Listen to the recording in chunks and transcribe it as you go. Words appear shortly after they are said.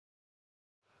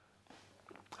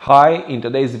Hi, in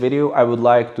today's video I would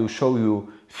like to show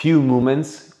you few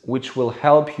movements which will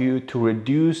help you to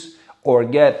reduce or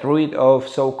get rid of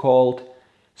so-called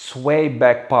sway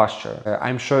back posture.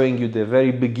 I'm showing you the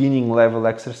very beginning level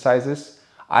exercises.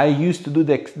 I used to do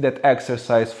that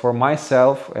exercise for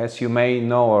myself. As you may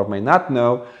know or may not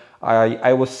know,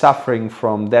 I was suffering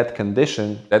from that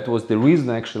condition. That was the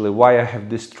reason actually why I have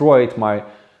destroyed my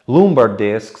lumbar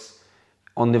discs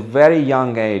on the very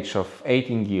young age of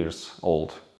 18 years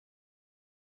old.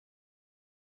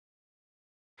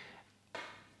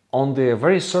 On the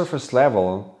very surface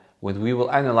level, when we will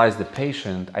analyze the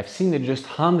patient, I've seen it just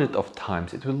hundreds of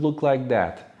times. It will look like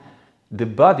that. The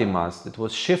body mass that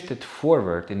was shifted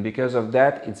forward, and because of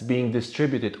that, it's being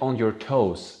distributed on your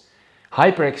toes.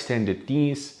 Hyperextended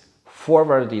knees,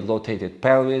 forwardly rotated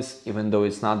pelvis, even though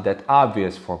it's not that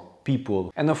obvious for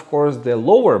people. And of course, the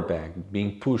lower back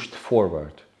being pushed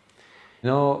forward.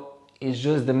 It's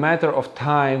just a matter of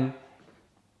time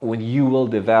when you will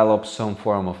develop some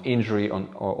form of injury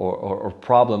or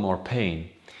problem or pain.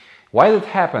 Why did it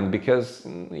happen? Because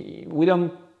we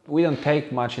don't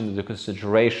take much into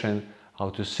consideration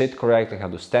how to sit correctly, how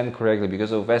to stand correctly,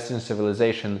 because of Western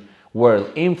civilization will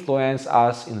influence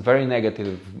us in very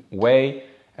negative way,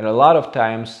 and a lot of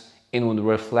times it would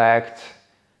reflect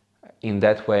in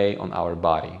that way on our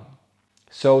body.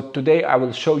 So today I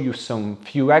will show you some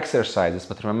few exercises,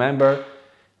 but remember,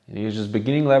 it's just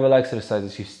beginning level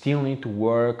exercises. You still need to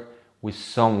work with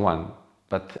someone.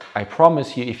 But I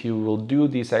promise you, if you will do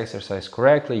this exercise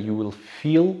correctly, you will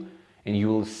feel and you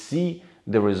will see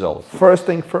the results. First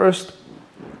thing first,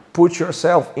 put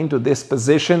yourself into this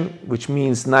position, which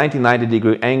means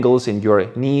 90-degree angles in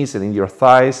your knees and in your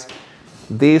thighs.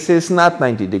 This is not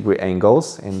 90-degree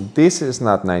angles, and this is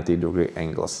not 90-degree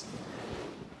angles.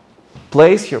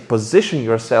 Position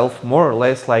yourself more or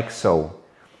less like so.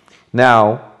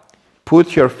 Now,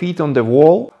 put your feet on the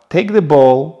wall, take the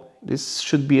ball, this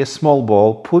should be a small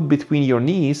ball, put between your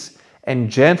knees and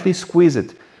gently squeeze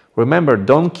it. Remember,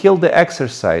 don't kill the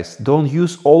exercise, don't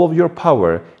use all of your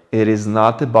power. It is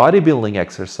not a bodybuilding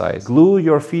exercise. Glue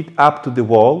your feet up to the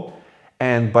wall,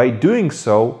 and by doing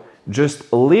so,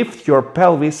 just lift your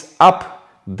pelvis up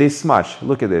this much.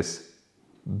 Look at this.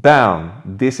 Bam!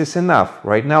 This is enough.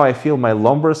 Right now I feel my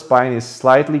lumbar spine is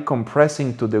slightly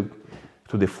compressing to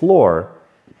the floor.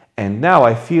 And now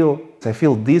I feel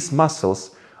these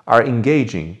muscles are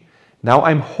engaging. Now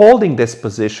I'm holding this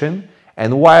position,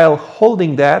 and while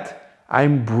holding that,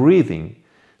 I'm breathing.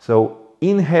 So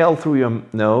inhale through your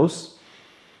nose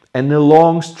and a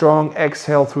long, strong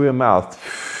exhale through your mouth.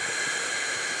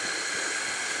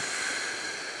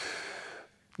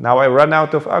 Now I run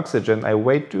out of oxygen. I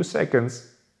wait 2 seconds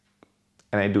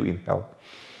and I do inhale.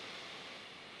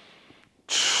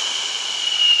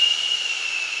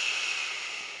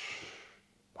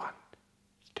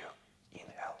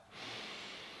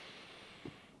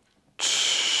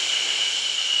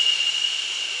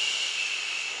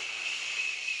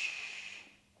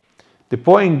 The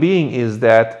point being is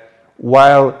that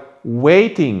while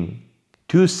waiting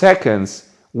 2 seconds,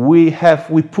 we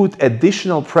put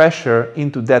additional pressure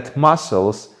into that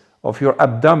muscles of your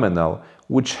abdominal,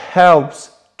 which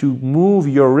helps to move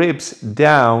your ribs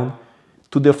down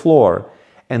to the floor.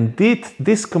 And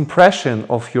this compression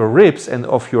of your ribs and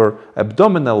of your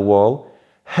abdominal wall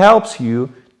helps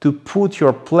you to put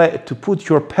your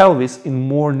pelvis in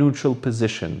more neutral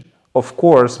position. Of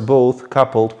course, both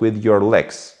coupled with your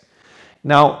legs.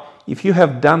 Now, if you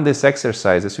have done these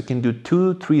exercises, you can do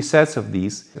 2-3 sets of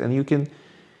these, and you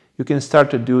can start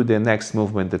to do the next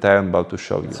movement that I am about to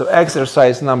show you. So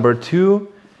exercise number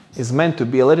 2 is meant to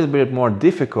be a little bit more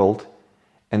difficult,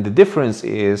 and the difference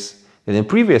is that in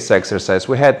previous exercise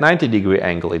we had 90-degree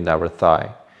angle in our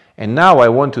thigh, and now I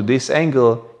want this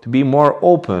angle to be more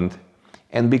opened,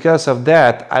 and because of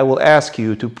that I will ask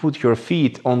you to put your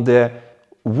feet on the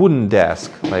wooden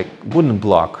desk, like wooden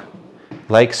block,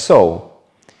 like so.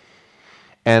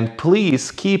 And please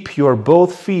keep your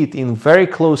both feet in very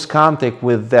close contact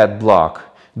with that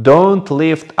block. Don't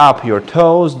lift up your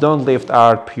toes, don't lift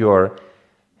up your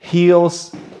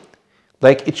heels.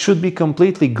 Like it should be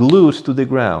completely glued to the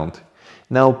ground.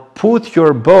 Now put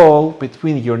your ball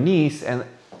between your knees and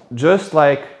just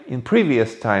like in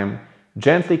previous time,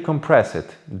 gently compress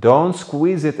it. Don't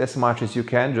squeeze it as much as you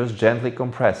can, just gently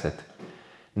compress it.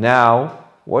 Now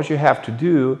what you have to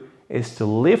do is to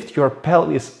lift your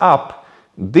pelvis up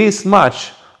this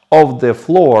much of the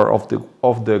floor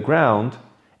of the ground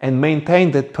and maintain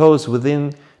that pose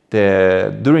during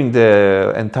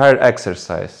the entire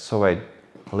exercise. So I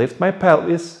lift my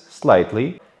pelvis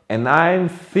slightly and I'm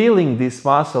feeling these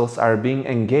muscles are being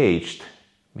engaged,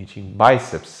 meaning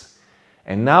biceps.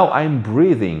 And now I'm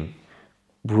breathing.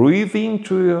 Breathe in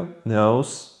through your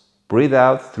nose, breathe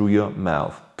out through your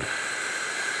mouth.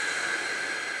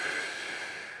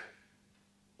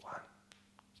 1,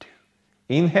 2.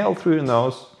 Inhale through your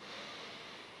nose,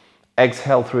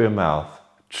 exhale through your mouth.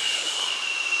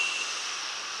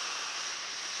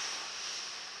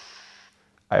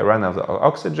 I run out of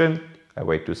oxygen, I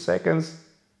wait 2 seconds.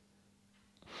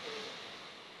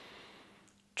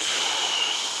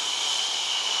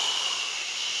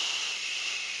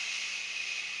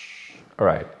 All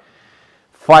right,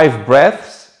 5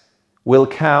 breaths will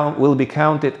be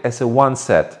counted as a 1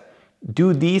 set.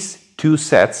 Do these 2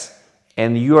 sets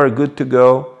and you are good to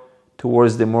go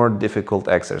towards the more difficult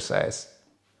exercise.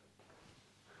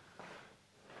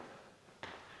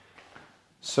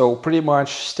 So pretty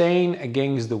much staying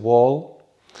against the wall.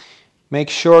 Make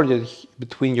sure that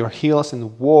between your heels and the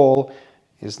wall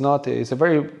is a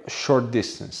very short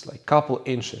distance, like a couple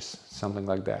inches, something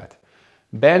like that.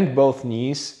 Bend both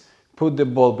knees. Put the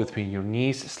ball between your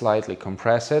knees, slightly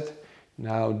compress it.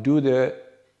 Now do the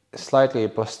slightly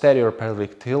posterior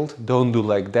pelvic tilt. Don't do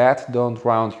like that. Don't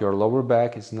round your lower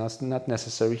back. It's not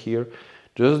necessary here.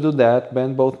 Just do that.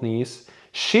 Bend both knees.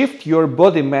 Shift your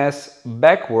body mass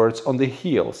backwards on the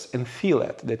heels and feel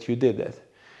it that you did it.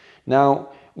 Now,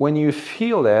 when you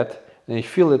feel that, and you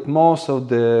feel that most of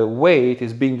the weight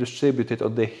is being distributed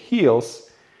on the heels,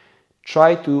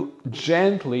 try to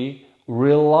gently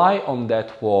rely on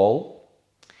that wall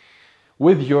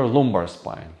with your lumbar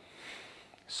spine.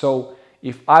 So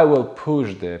if I will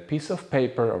push the piece of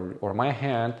paper or my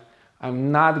hand,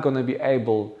 I'm not going to be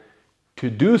able to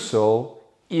do so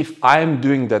if I am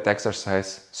doing that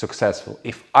exercise successful.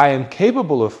 If I am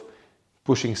capable of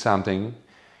pushing something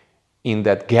in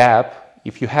that gap,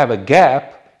 if you have a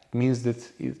gap, it means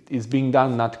that it is being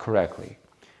done not correctly.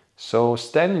 So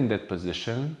stand in that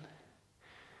position.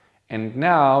 And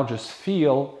now just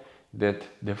feel that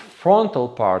the frontal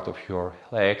part of your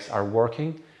legs are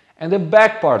working and the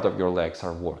back part of your legs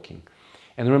are working.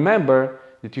 And remember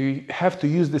that you have to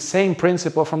use the same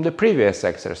principle from the previous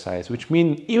exercise, which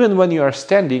means even when you are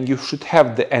standing, you should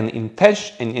have an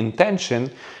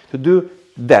intention to do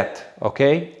that,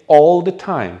 okay? All the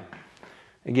time.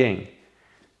 Again,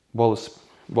 ball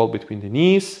between the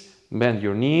knees, bend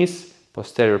your knees,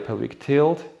 posterior pelvic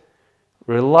tilt.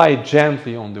 Rely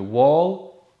gently on the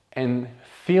wall and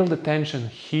feel the tension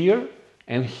here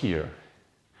and here.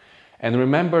 And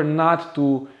remember not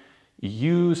to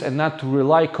use and not to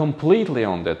rely completely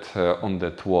on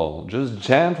that wall. Just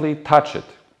gently touch it.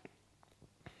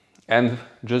 And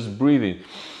just breathe in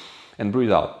and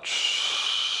breathe out.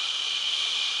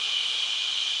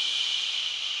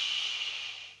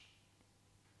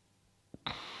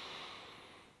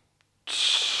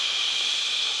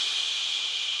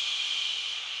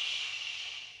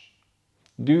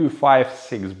 Do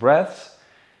 5-6 breaths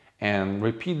and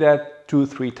repeat that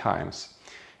 2-3 times.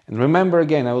 And remember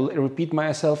again, I will repeat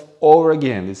myself over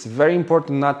again. It's very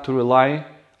important not to rely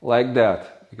like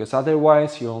that, because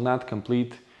otherwise you will not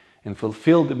complete and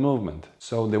fulfill the movement.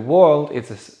 So the wall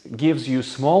gives you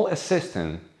small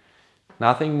assistance,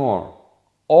 nothing more.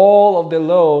 All of the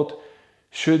load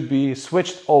should be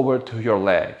switched over to your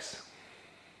legs.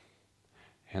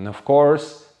 And of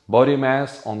course, body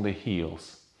mass on the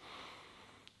heels.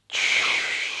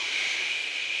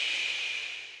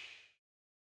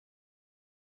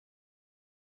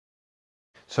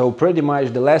 So pretty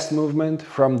much the last movement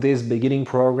from this beginning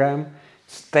program,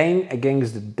 stand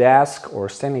against the desk or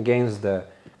stand against the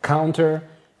counter,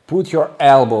 put your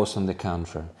elbows on the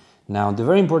counter. Now the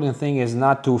very important thing is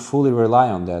not to fully rely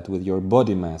on that with your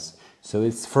body mass. So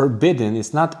it's forbidden,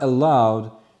 it's not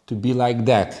allowed to be like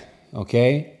that,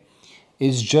 okay?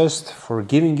 It's just for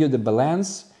giving you the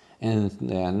balance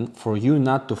and for you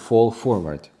not to fall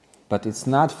forward. But it's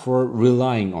not for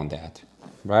relying on that,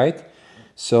 right?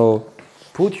 So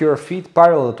put your feet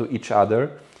parallel to each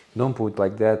other. Don't put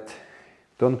like that.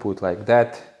 Don't put like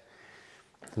that.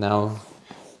 Now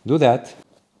do that.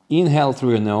 Inhale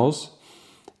through your nose.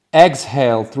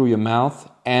 Exhale through your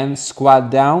mouth and squat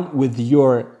down with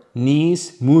your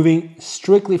knees moving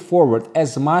strictly forward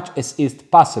as much as is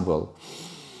possible.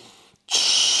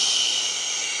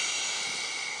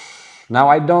 Now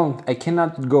I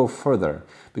cannot go further,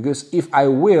 because if I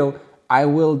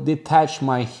will detach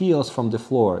my heels from the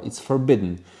floor. It's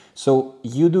forbidden. So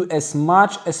you do as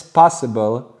much as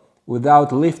possible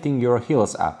without lifting your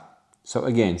heels up. So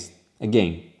again.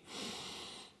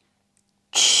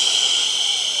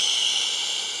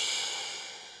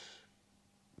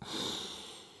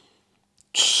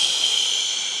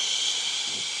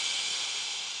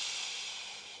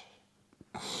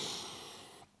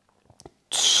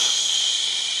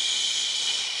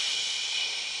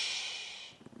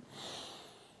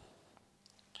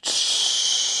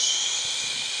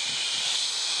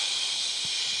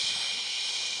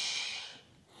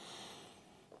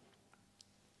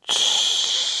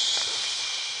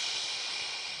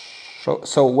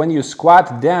 So when you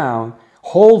squat down,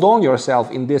 hold on yourself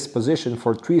in this position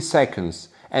for 3 seconds,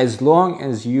 as long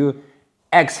as you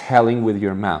exhaling with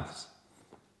your mouth.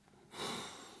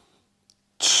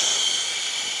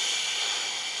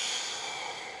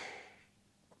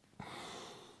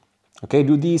 Okay,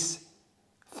 do these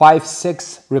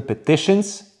 5-6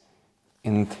 repetitions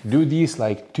and do these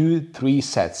like 2-3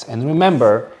 sets. And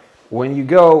remember, when you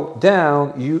go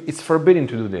down, it's forbidden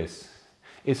to do this.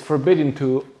 It's forbidden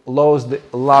to lose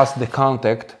the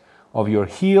contact of your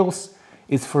heels.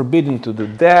 It's forbidden to do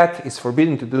that. It's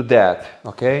forbidden to do that.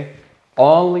 Okay,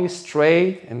 only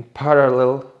straight and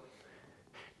parallel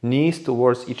knees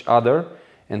towards each other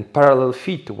and parallel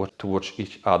feet towards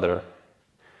each other.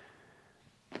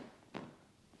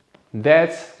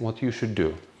 That's what you should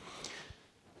do.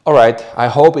 All right, I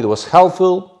hope it was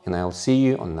helpful, and I'll see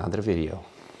you on another video.